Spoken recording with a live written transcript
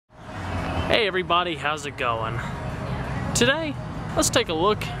Hey everybody, how's it going? Today, let's take a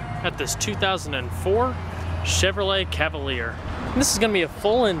look at this 2004 Chevrolet Cavalier. And this is going to be a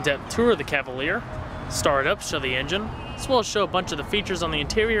full in-depth tour of the Cavalier. Start it up, show the engine, as well as show a bunch of the features on the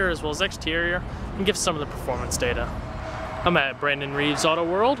interior as well as exterior, and give some of the performance data. I'm at Brandon Reeves Auto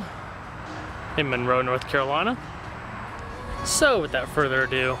World in Monroe, North Carolina. So without further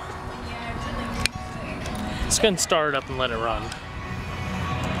ado, let's go ahead and start it up and let it run.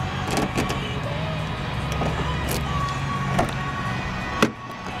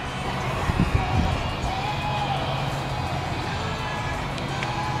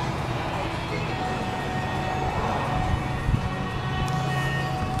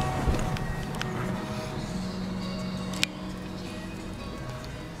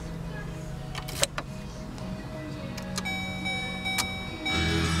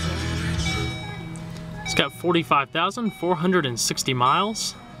 It's got 45,460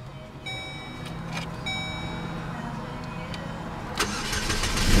 miles.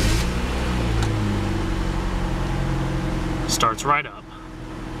 Starts right up.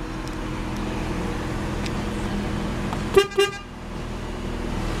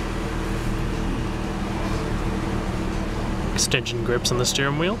 Extension grips on the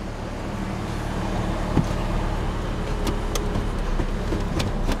steering wheel.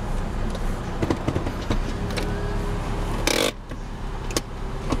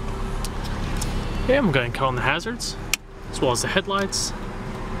 Okay, I'm going to cut on the hazards, as well as the headlights.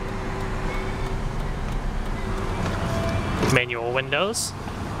 Manual windows.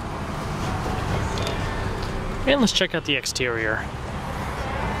 And let's check out the exterior.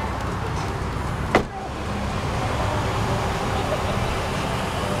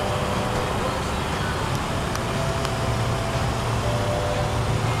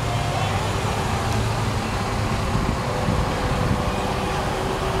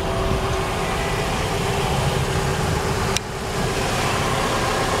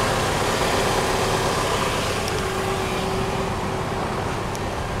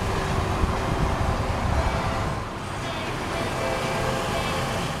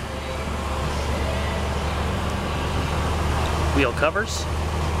 Wheel covers.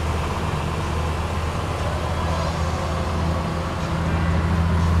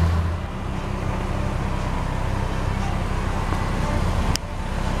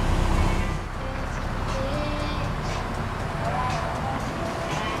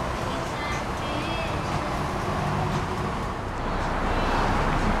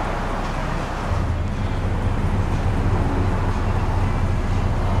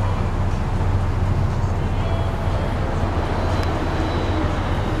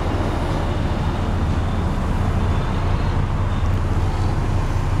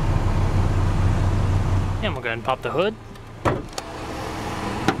 And we'll go ahead and pop the hood.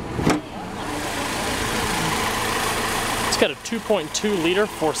 It's got a 2.2 liter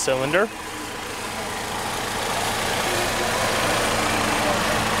 4-cylinder.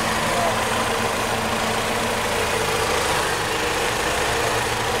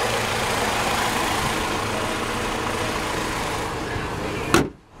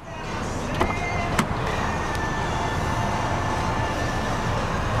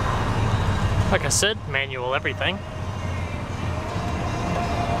 Like I said, manual everything.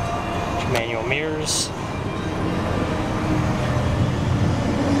 Manual mirrors.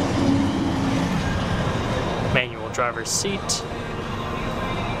 Manual driver's seat.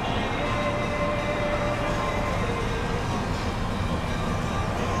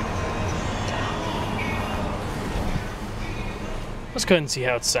 Let's go ahead and see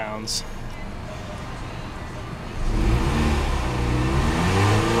how it sounds.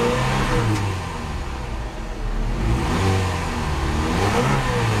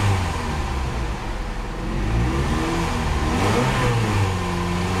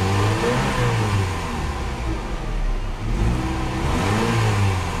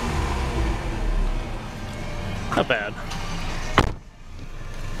 Not bad.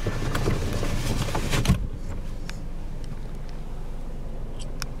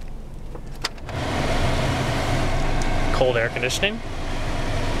 Cold air conditioning.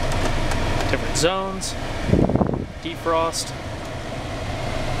 Different zones. Defrost.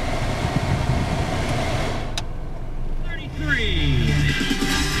 33.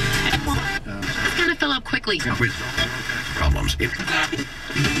 It's gotta fill up quickly. Problems.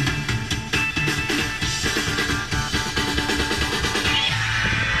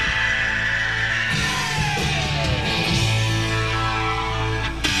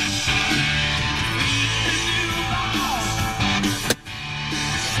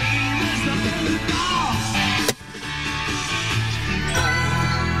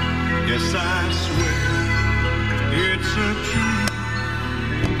 Yes, I swear it's a truth,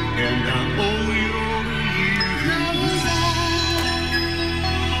 and I owe it all to you.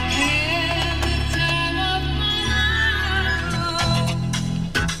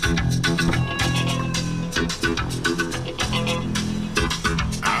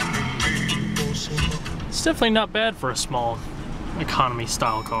 It's definitely not bad for a small economy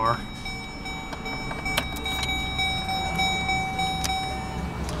style car.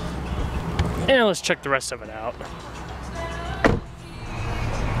 And let's check the rest of it out.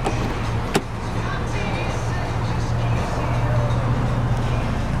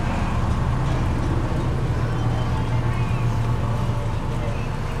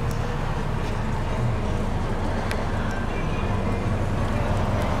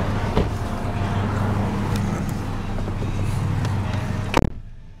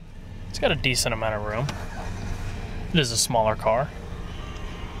 It's got a decent amount of room. It is a smaller car.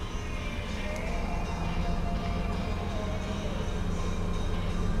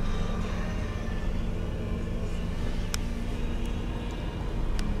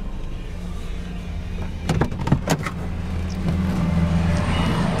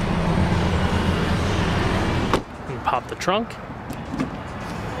 Pop the trunk.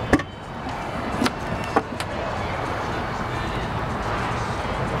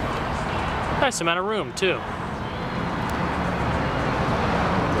 Nice amount of room too.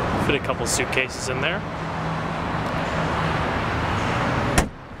 Fit a couple suitcases in there.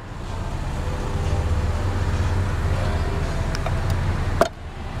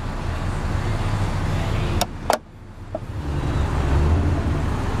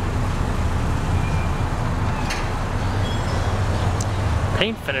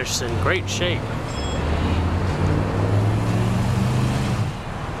 Paint finish is in great shape.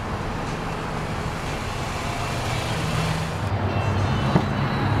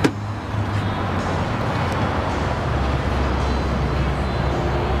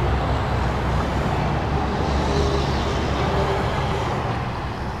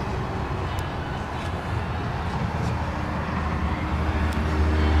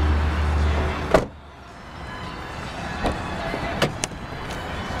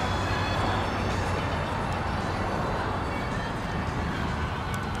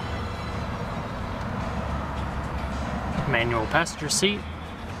 Manual passenger seat.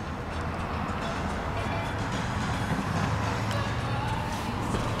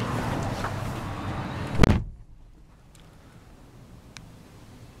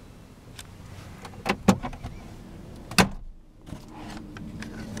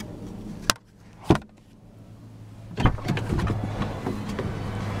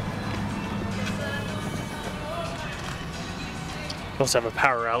 We also have a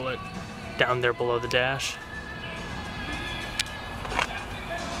power outlet down there below the dash.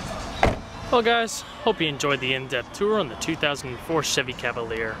 Well guys, hope you enjoyed the in-depth tour on the 2004 Chevy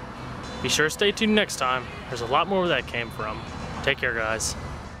Cavalier. Be sure to stay tuned next time. There's a lot more where that came from. Take care guys.